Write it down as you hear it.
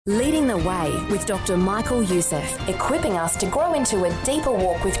Leading the Way with Dr. Michael Youssef, equipping us to grow into a deeper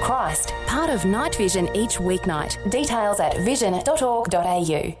walk with Christ. Part of Night Vision each weeknight. Details at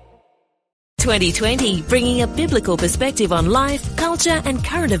vision.org.au. 2020, bringing a biblical perspective on life, culture and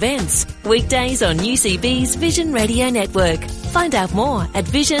current events. Weekdays on UCB's Vision Radio Network. Find out more at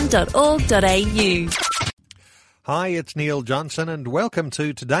vision.org.au. Hi, it's Neil Johnson and welcome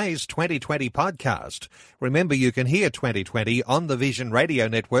to today's 2020 podcast. Remember, you can hear 2020 on the Vision Radio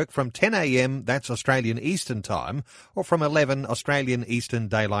Network from 10 a.m, that's Australian Eastern Time, or from 11 Australian Eastern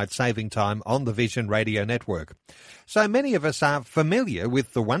Daylight Saving Time on the Vision Radio Network. So many of us are familiar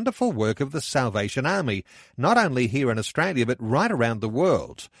with the wonderful work of the Salvation Army, not only here in Australia but right around the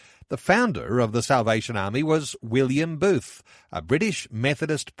world. The founder of the Salvation Army was William Booth, a British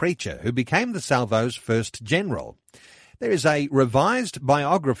Methodist preacher who became the Salvo's first general. There is a revised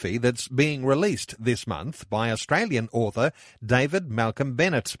biography that's being released this month by Australian author David Malcolm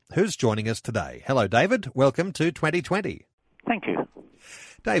Bennett, who's joining us today. Hello, David. Welcome to 2020. Thank you.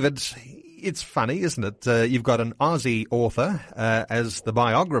 David, it's funny, isn't it? You've got an Aussie author as the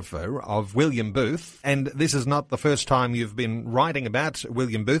biographer of William Booth, and this is not the first time you've been writing about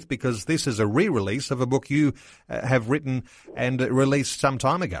William Booth, because this is a re-release of a book you have written and released some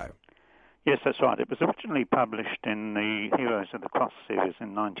time ago. Yes, that's right. It was originally published in the Heroes of the Cross series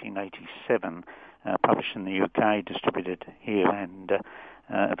in 1987, published in the UK, distributed here and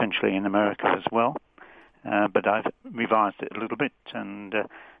eventually in America as well. But I've revised it a little bit, and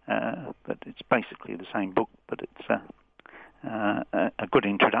but it's basically the same book, but it's a good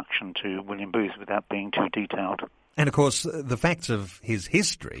introduction to William Booth without being too detailed. And of course, the facts of his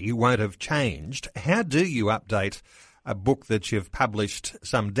history won't have changed. How do you update a book that you've published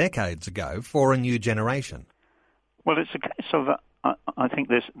some decades ago for a new generation? Well, it's a case of, I think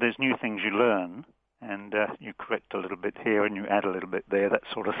there's new things you learn, and you correct a little bit here and you add a little bit there, that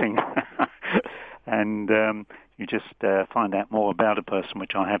sort of thing. And you just find out more about a person,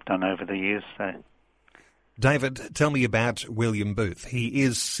 which I have done over the years. So. David, tell me about William Booth. He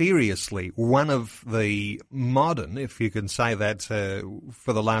is seriously one of the modern, if you can say that,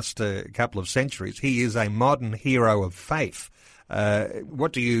 for the last couple of centuries. He is a modern hero of faith.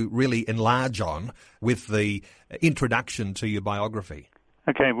 What do you really enlarge on with the introduction to your biography?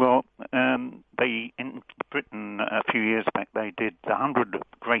 Okay, well, they in Britain a few years back, they did the 100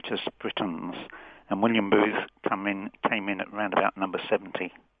 Greatest Britons, and William Booth came in at around about number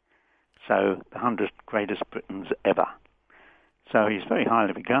 70. So the 100 Greatest Britons ever. So he's very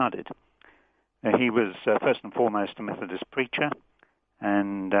highly regarded. He was first and foremost a Methodist preacher,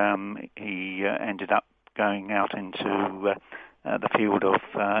 and he ended up going out into the field of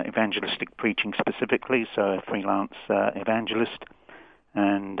evangelistic preaching specifically, so a freelance evangelist.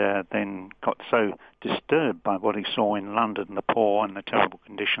 And then got so disturbed by what he saw in London, the poor and the terrible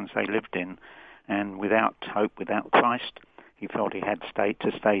conditions they lived in, and without hope, without Christ, he felt he had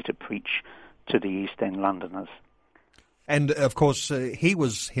to stay to preach to the East End Londoners. And, of course, he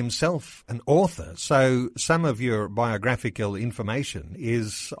was himself an author, so some of your biographical information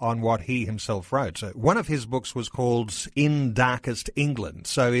is on what he himself wrote. One of his books was called In Darkest England,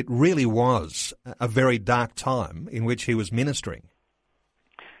 so it really was a very dark time in which he was ministering.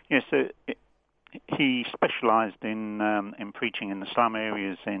 Yes, he specialised in preaching in the slum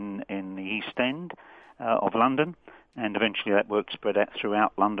areas in the East End of London, and eventually that work spread out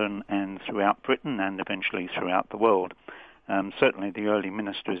throughout London and throughout Britain and eventually throughout the world. Certainly the early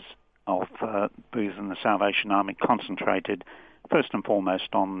ministers of Booth and the Salvation Army concentrated first and foremost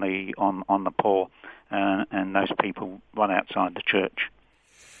on the poor and those people right outside the church.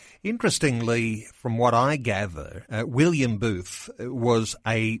 Interestingly, from what I gather, William Booth was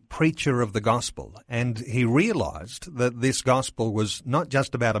a preacher of the gospel, and he realised that this gospel was not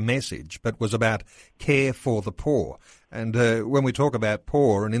just about a message, but was about care for the poor. And when we talk about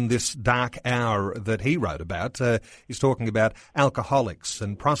poor, and in this dark hour that he wrote about, he's talking about alcoholics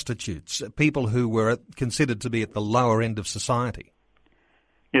and prostitutes, people who were considered to be at the lower end of society.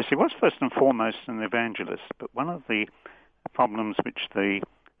 Yes, he was first and foremost an evangelist, but one of the problems which the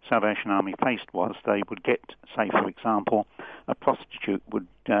Salvation Army faced was they would get, say, for example, a prostitute would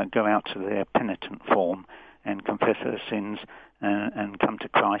go out to their penitent form and confess her sins and come to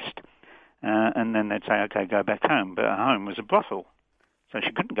Christ, and then they'd say, okay, go back home. But her home was a brothel, so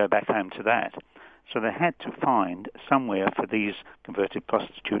she couldn't go back home to that. So they had to find somewhere for these converted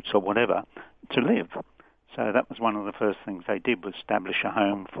prostitutes or whatever to live. So that was one of the first things they did, was establish a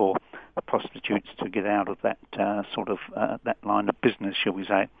home for prostitutes to get out of that that line of business, shall we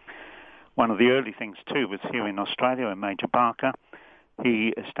say. One of the early things, too, was here in Australia, in Major Barker.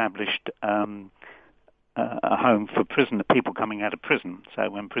 He established a home for people coming out of prison. So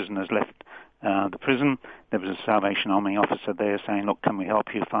when prisoners left the prison, there was a Salvation Army officer there saying, look, can we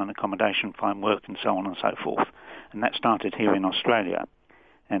help you find accommodation, find work, and so on and so forth. And that started here in Australia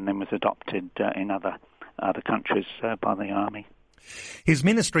and then was adopted in other countries by the Army. His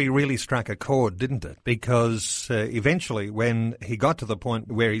ministry really struck a chord, didn't it? Because eventually, when he got to the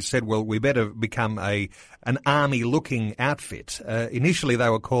point where he said, well, we better become an army-looking outfit, initially they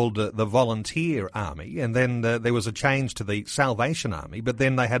were called the Volunteer Army, and then there was a change to the Salvation Army, but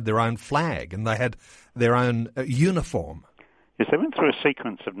then they had their own flag and they had their own uniform. Yes, they went through a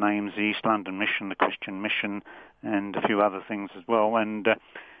sequence of names, the East London Mission, the Christian Mission, and a few other things as well.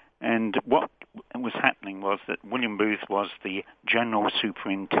 And what was happening was that William Booth was the general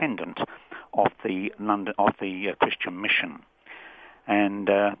superintendent of the Christian Mission, and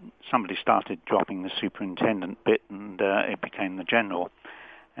somebody started dropping the superintendent bit, and it became the general.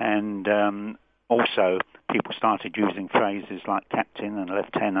 And also, people started using phrases like captain and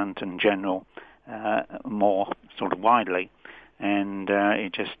lieutenant and general more sort of widely, and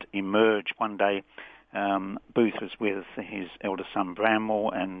it just emerged one day. Booth was with his eldest son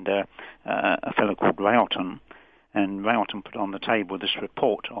Bramwell and a fellow called Railton, and Railton put on the table this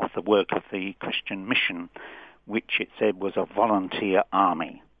report of the work of the Christian Mission, which it said was a volunteer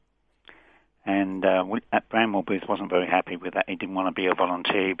army. And at Bramwell, Booth wasn't very happy with that. He didn't want to be a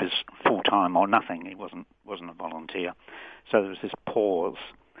volunteer. He was full-time or nothing. He wasn't a volunteer. So there was this pause,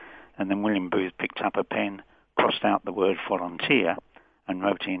 and then William Booth picked up a pen, crossed out the word volunteer, and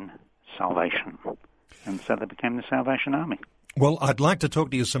wrote in Salvation. And so they became the Salvation Army. Well, I'd like to talk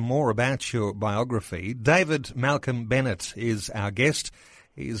to you some more about your biography. David Malcolm Bennett is our guest.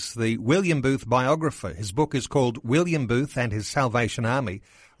 He's the William Booth biographer. His book is called William Booth and His Salvation Army.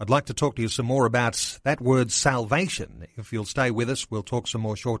 I'd like to talk to you some more about that word salvation. If you'll stay with us, we'll talk some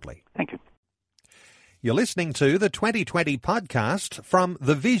more shortly. Thank you. You're listening to the 2020 podcast from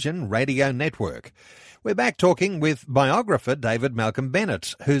the Vision Radio Network. We're back talking with biographer David Malcolm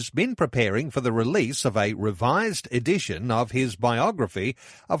Bennett, who's been preparing for the release of a revised edition of his biography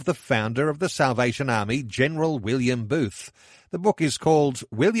of the founder of the Salvation Army, General William Booth. The book is called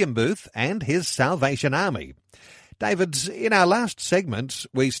William Booth and His Salvation Army. David, in our last segment,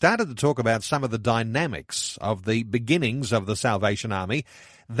 we started to talk about some of the dynamics of the beginnings of the Salvation Army.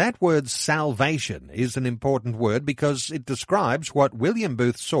 That word salvation is an important word because it describes what William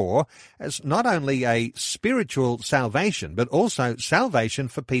Booth saw as not only a spiritual salvation, but also salvation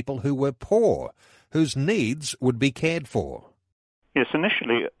for people who were poor, whose needs would be cared for. Yes,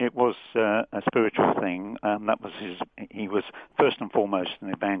 initially it was a spiritual thing. He was first and foremost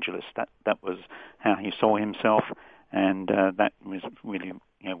an evangelist. That was how he saw himself, and that was really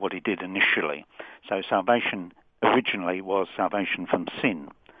what he did initially. So salvation originally was salvation from sin.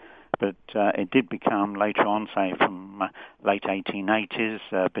 But it did become later on, say from late 1880s,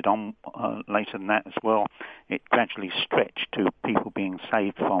 a bit on later than that as well, it gradually stretched to people being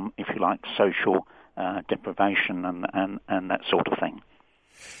saved from, if you like, social deprivation and that sort of thing.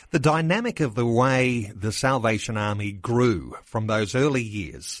 The dynamic of the way the Salvation Army grew from those early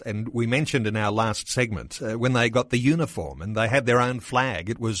years, and we mentioned in our last segment, when they got the uniform and they had their own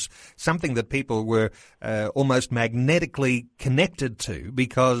flag, it was something that people were almost magnetically connected to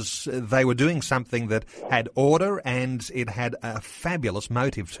because they were doing something that had order and it had a fabulous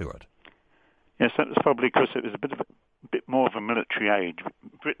motive to it. Yes, that was probably because it was a bit more of a military age.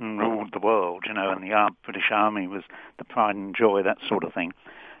 Britain ruled the world, and the British Army was the pride and joy, that sort of thing.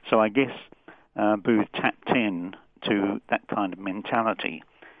 So I guess Booth tapped in to that kind of mentality,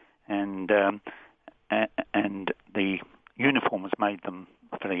 and the uniforms made them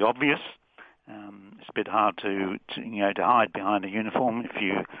fairly obvious. It's a bit hard to hide behind a uniform. If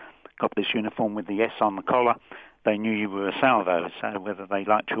you got this uniform with the S on the collar, they knew you were a salvo. So whether they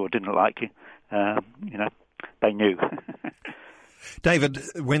liked you or didn't like you, they knew. David,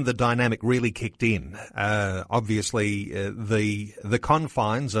 when the dynamic really kicked in, obviously the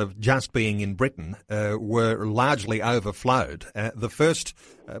confines of just being in Britain were largely overflowed. The first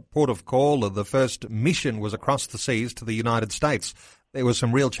port of call, or the first mission, was across the seas to the United States. There were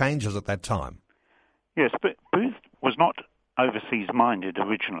some real changes at that time. Yes, but Booth was not overseas-minded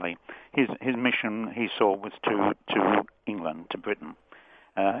originally. His mission, he saw, was to England, to Britain.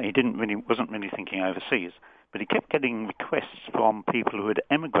 He wasn't really thinking overseas. But he kept getting requests from people who had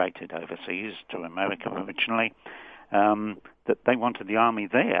emigrated overseas to America originally, that they wanted the army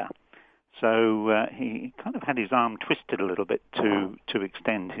there. So he kind of had his arm twisted a little bit to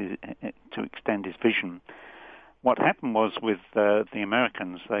extend his vision. What happened was with the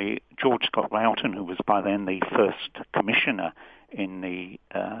Americans, George Scott Railton, who was by then the first commissioner in the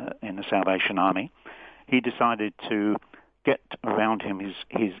Salvation Army, he decided to get around him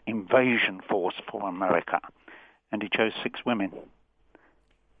his invasion force for America, and he chose 6 women,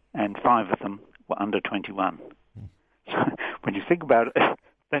 and 5 of them were under 21. So when you think about it,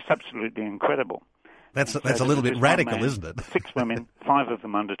 that's absolutely incredible. That's a little bit radical, isn't it? 6 women, 5 of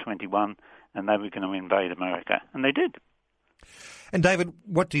them under 21, and they were going to invade America, and they did. And David,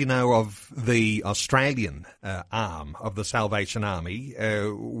 what do you know of the Australian arm of the Salvation Army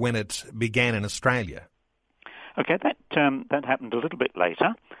when it began in Australia? Okay, that happened a little bit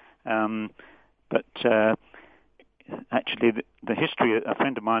later, but actually the history, a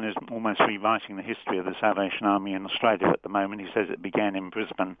friend of mine is almost rewriting the history of the Salvation Army in Australia at the moment. He says it began in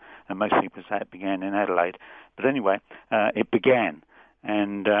Brisbane, and most people say it began in Adelaide. But anyway, it began,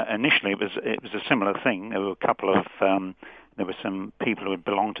 and initially it was a similar thing. There were a couple of there were some people who had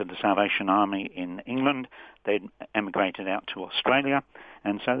belonged to the Salvation Army in England. They'd emigrated out to Australia,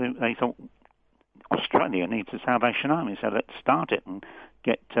 and so they thought, Australia needs a Salvation Army, so let's start it and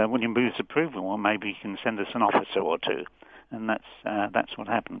get William Booth's approval, or maybe he can send us an officer or 2. And that's what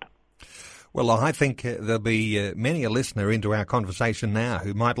happened. Well, I think there'll be many a listener into our conversation now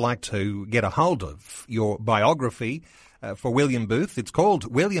who might like to get a hold of your biography for William Booth. It's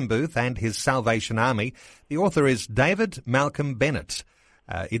called William Booth and His Salvation Army. The author is David Malcolm Bennett.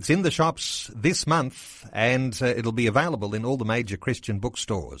 It's in the shops this month, and it'll be available in all the major Christian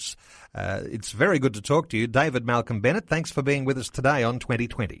bookstores. It's very good to talk to you, David Malcolm Bennett. Thanks for being with us today on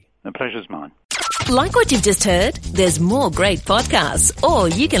 2020. The pleasure's mine. Like what you've just heard? There's more great podcasts, or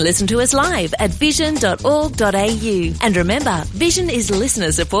you can listen to us live at vision.org.au. And remember, Vision is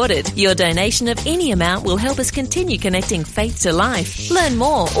listener supported. Your donation of any amount will help us continue connecting faith to life. Learn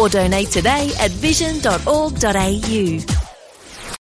more or donate today at vision.org.au.